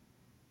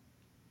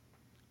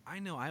 I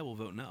know I will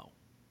vote no.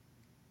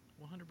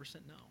 100%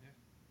 no. Yeah.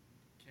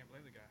 Can't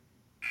blame the guy.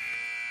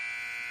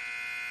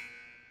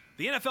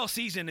 The NFL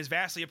season is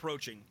vastly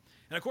approaching.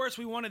 And, of course,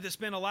 we wanted to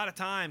spend a lot of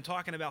time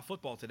talking about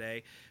football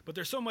today, but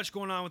there's so much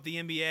going on with the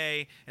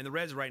NBA and the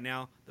Reds right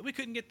now that we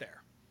couldn't get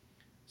there.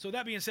 So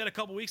that being said, a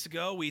couple weeks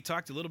ago, we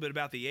talked a little bit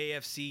about the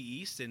AFC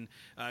East, and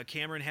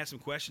Cameron had some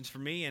questions for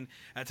me. And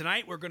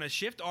tonight we're going to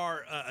shift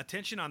our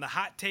attention on the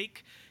hot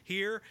take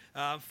here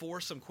for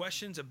some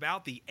questions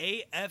about the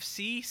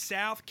AFC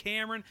South.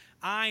 Cameron,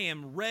 I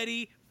am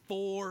ready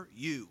for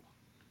you.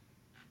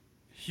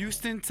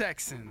 Houston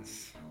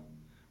Texans,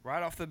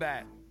 right off the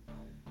bat.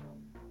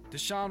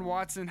 Deshaun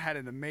Watson had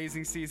an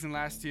amazing season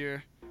last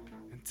year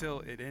until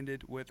it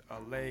ended with a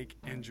leg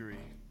injury.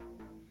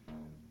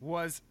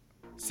 Was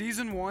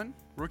Season 1,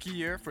 rookie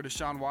year for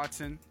Deshaun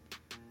Watson,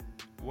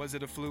 was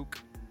it a fluke?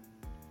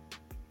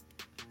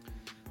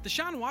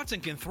 Deshaun Watson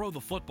can throw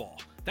the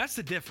football. That's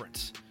the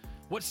difference.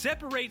 What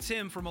separates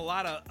him from a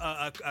lot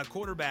of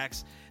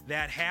quarterbacks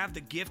that have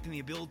the gift and the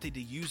ability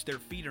to use their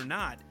feet or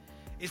not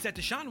is that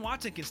Deshaun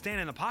Watson can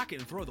stand in the pocket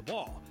and throw the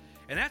ball.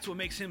 And that's what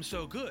makes him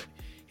so good.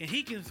 And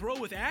he can throw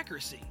with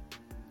accuracy.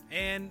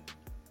 And,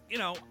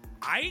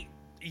 I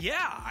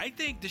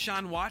think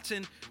Deshaun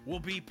Watson will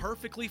be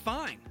perfectly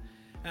fine.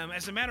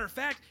 As a matter of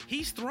fact,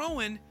 he's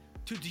throwing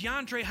to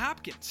DeAndre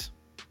Hopkins.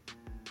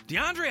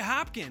 DeAndre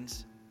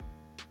Hopkins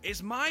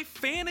is my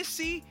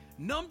fantasy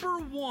number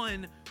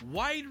 1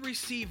 wide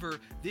receiver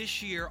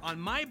this year on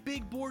my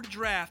big board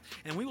draft,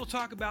 and we will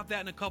talk about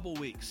that in a couple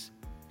weeks.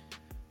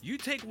 You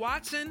take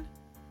Watson,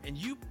 and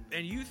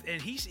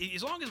he's,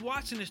 as long as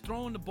Watson is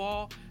throwing the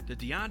ball to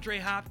DeAndre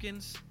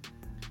Hopkins,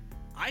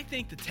 I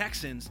think the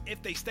Texans,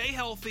 if they stay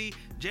healthy,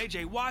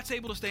 J.J. Watt's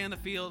able to stay on the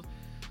field,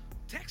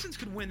 Texans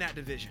could win that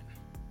division.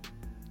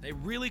 They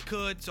really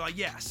could. So,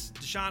 yes,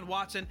 Deshaun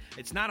Watson,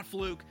 it's not a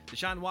fluke.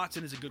 Deshaun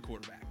Watson is a good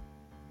quarterback.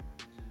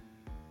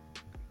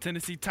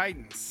 Tennessee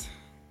Titans.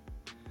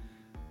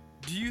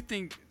 Do you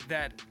think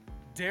that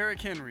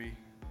Derrick Henry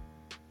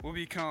will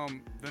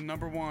become the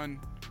number 1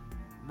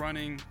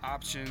 running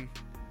option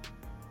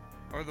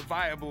or the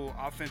viable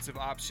offensive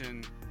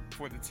option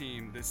for the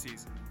team this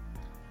season?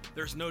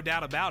 There's no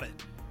doubt about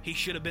it. He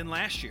should have been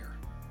last year.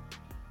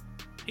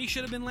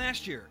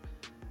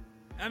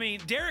 I mean,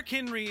 Derrick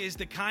Henry is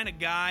the kind of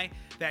guy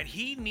that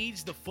he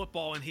needs the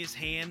football in his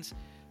hands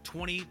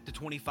 20 to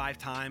 25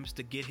 times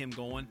to get him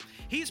going.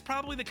 He's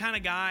probably the kind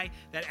of guy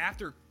that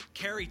after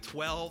carry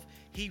 12,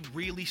 he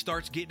really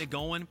starts getting it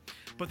going.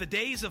 But the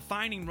days of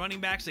finding running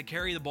backs that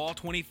carry the ball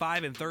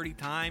 25 and 30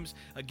 times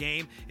a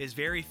game is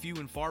very few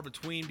and far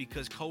between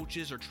because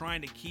coaches are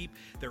trying to keep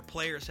their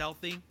players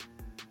healthy.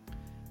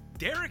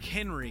 Derrick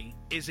Henry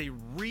is a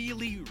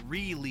really,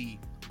 really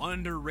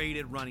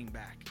underrated running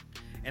back.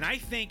 And I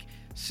think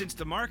since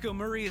DeMarco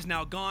Murray is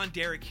now gone,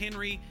 Derrick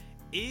Henry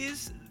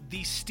is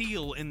the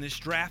steal in this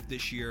draft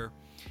this year.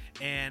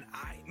 And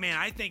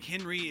I think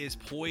Henry is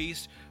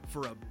poised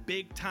for a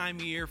big-time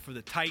year for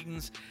the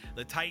Titans.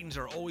 The Titans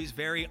are always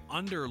very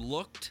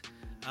underlooked.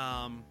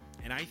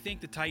 And I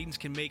think the Titans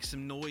can make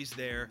some noise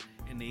there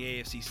in the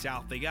AFC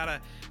South. They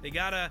gotta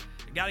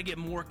get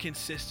more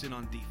consistent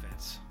on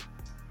defense.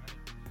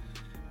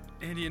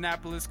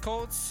 Indianapolis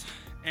Colts.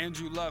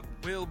 Andrew Luck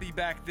will be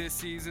back this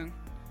season.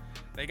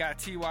 They got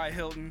T.Y.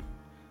 Hilton,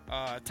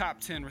 top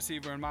 10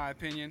 receiver in my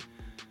opinion.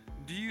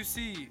 Do you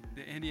see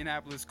the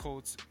Indianapolis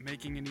Colts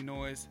making any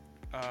noise,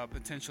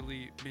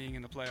 potentially being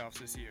in the playoffs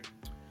this year?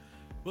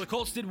 Well, the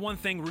Colts did one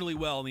thing really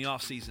well in the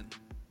offseason,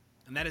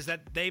 and that is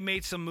that they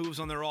made some moves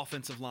on their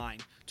offensive line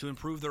to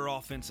improve their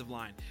offensive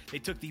line. They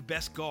took the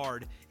best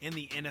guard in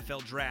the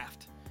NFL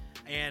draft.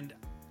 And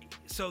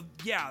so,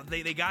 yeah,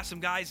 they got some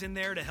guys in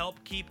there to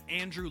help keep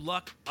Andrew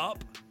Luck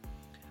up.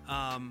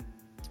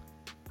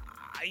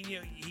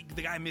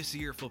 The guy missed a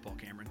year of football,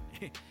 Cameron.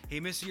 He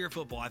missed a year of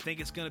football. I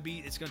think it's going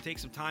to take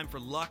some time for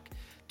Luck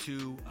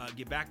to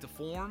get back to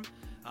form.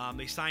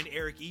 They signed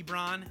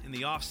LA-Bron in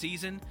the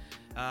offseason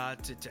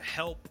to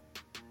help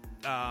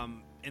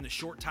in the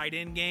short tight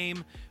end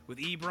game with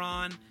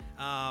Ebron.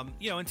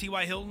 And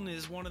T.Y. Hilton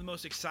is one of the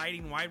most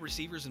exciting wide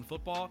receivers in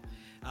football.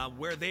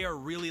 Where they are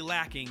really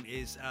lacking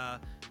is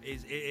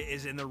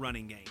in the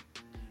running game.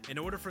 In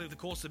order for the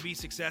Colts to be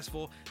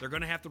successful, they're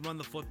going to have to run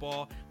the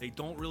football. They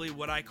don't really,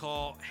 what I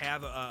call,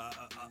 have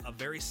a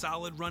very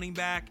solid running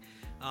back.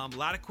 A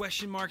lot of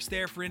question marks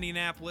there for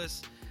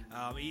Indianapolis.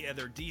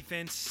 Their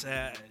defense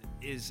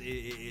is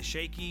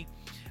shaky.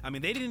 I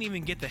mean, they didn't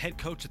even get the head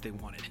coach that they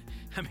wanted.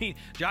 I mean,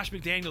 Josh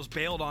McDaniels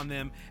bailed on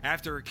them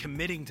after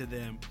committing to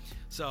them.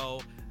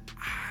 So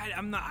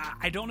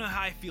I don't know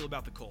how I feel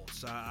about the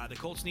Colts. The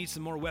Colts need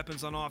some more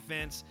weapons on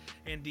offense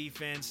and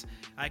defense.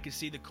 I could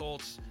see the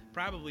Colts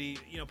probably,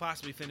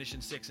 possibly finishing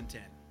 6-10.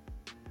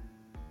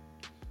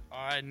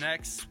 All right,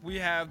 next we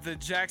have the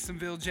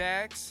Jacksonville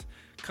Jags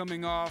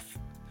coming off,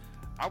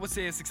 I would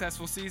say, a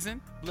successful season.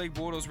 Blake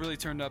Bortles really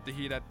turned up the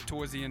heat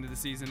towards the end of the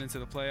season into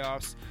the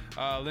playoffs.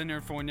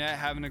 Leonard Fournette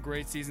having a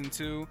great season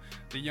too,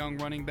 the young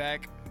running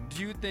back.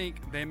 Do you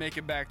think they make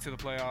it back to the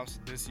playoffs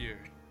this year?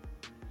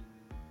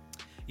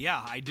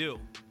 Yeah, I do.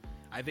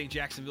 I think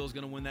Jacksonville is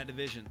going to win that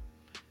division.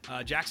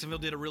 Jacksonville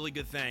did a really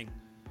good thing.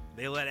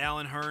 They let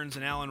Allen Hurns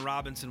and Allen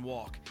Robinson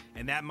walk,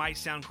 and that might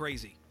sound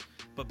crazy,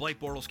 but Blake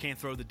Bortles can't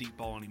throw the deep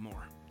ball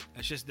anymore.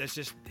 That's just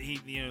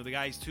the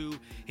guy's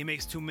he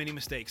makes too many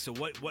mistakes. So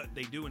what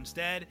they do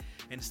instead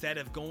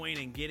of going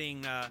and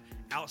getting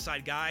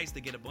outside guys,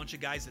 they get a bunch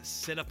of guys that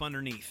sit up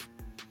underneath.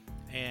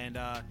 And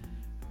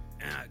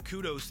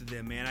kudos to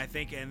them, man. I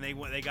think, and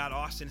they got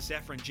Austin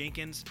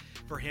Seferian-Jenkins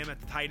for him at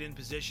the tight end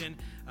position.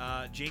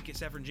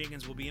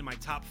 Seferian-Jenkins will be in my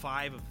top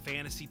 5 of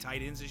fantasy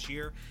tight ends this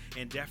year,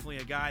 and definitely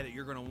a guy that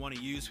you're going to want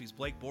to use because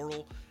Blake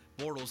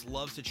Bortles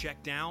loves to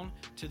check down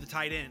to the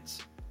tight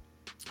ends.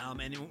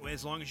 And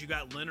as long as you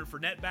got Leonard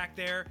Fournette back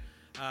there,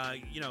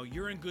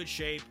 you're in good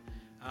shape.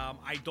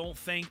 I don't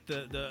think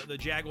the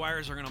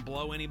Jaguars are going to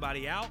blow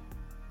anybody out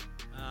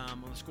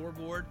on the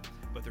scoreboard,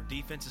 but their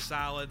defense is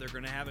solid. They're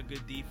going to have a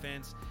good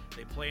defense.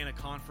 They play in a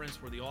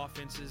conference where the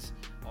offenses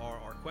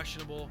are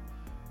questionable.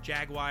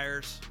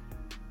 Jaguars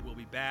will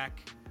be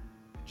back.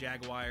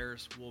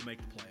 Jaguars will make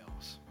the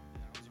playoffs.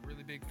 Yeah, it was a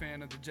really big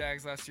fan of the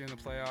Jags last year in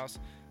the playoffs.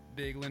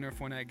 Big Leonard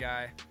Fournette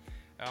guy.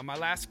 My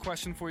last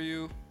question for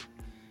you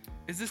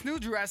is this new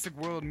Jurassic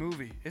World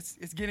movie.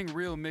 It's getting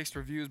real mixed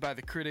reviews by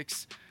the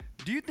critics.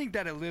 Do you think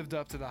that it lived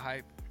up to the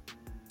hype?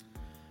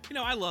 You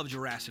know, I love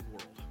Jurassic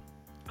World.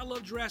 I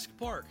love Jurassic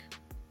Park.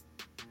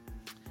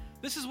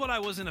 This is what I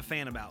wasn't a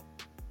fan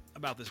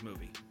about this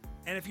movie.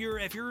 And if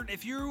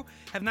you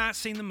have not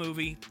seen the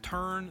movie,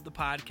 turn the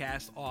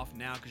podcast off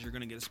now because you're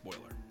going to get a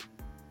spoiler.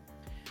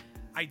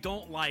 I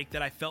don't like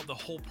that I felt the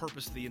whole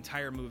purpose of the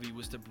entire movie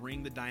was to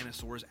bring the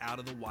dinosaurs out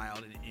of the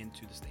wild and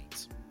into the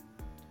States.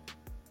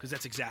 Because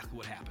that's exactly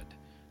what happened.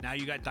 Now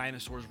you got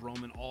dinosaurs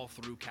roaming all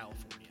through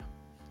California.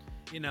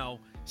 You know,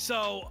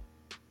 so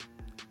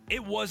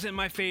it wasn't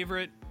my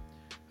favorite.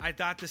 I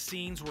thought the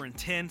scenes were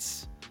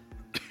intense.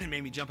 It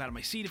made me jump out of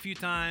my seat a few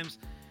times.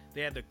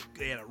 They had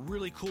a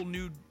really cool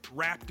new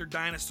raptor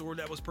dinosaur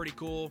that was pretty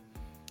cool.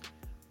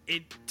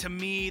 To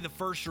me, the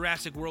first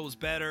Jurassic World was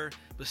better,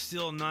 but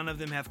still none of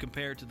them have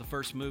compared to the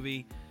first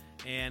movie.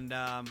 And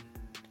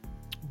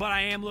but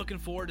I am looking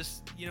forward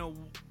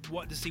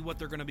to see what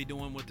they're going to be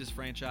doing with this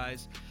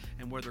franchise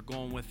and where they're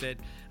going with it.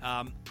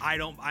 I'm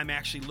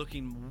actually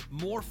looking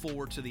more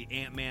forward to the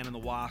Ant-Man and the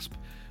Wasp,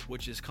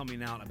 which is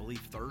coming out, I believe,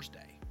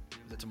 Thursday.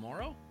 Is it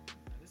tomorrow?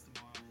 It is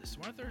tomorrow. Is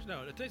tomorrow Thursday?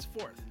 No, today's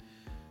 4th.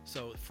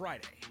 So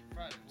Friday.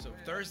 So Well,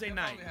 Thursday they'll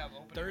night. probably have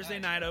opening Thursday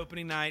night. night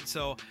opening night.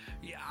 So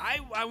yeah,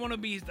 I want to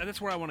be. That's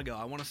where I want to go.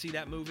 I want to see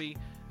that movie,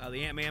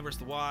 the Ant-Man vs.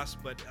 the Wasp.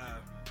 But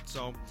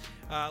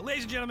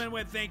ladies and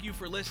gentlemen, thank you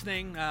for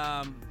listening.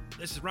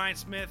 This is Ryan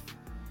Smith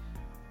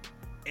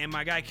and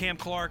my guy Cam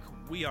Clark.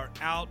 We are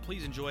out.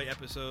 Please enjoy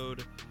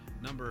episode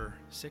number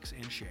 6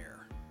 and share.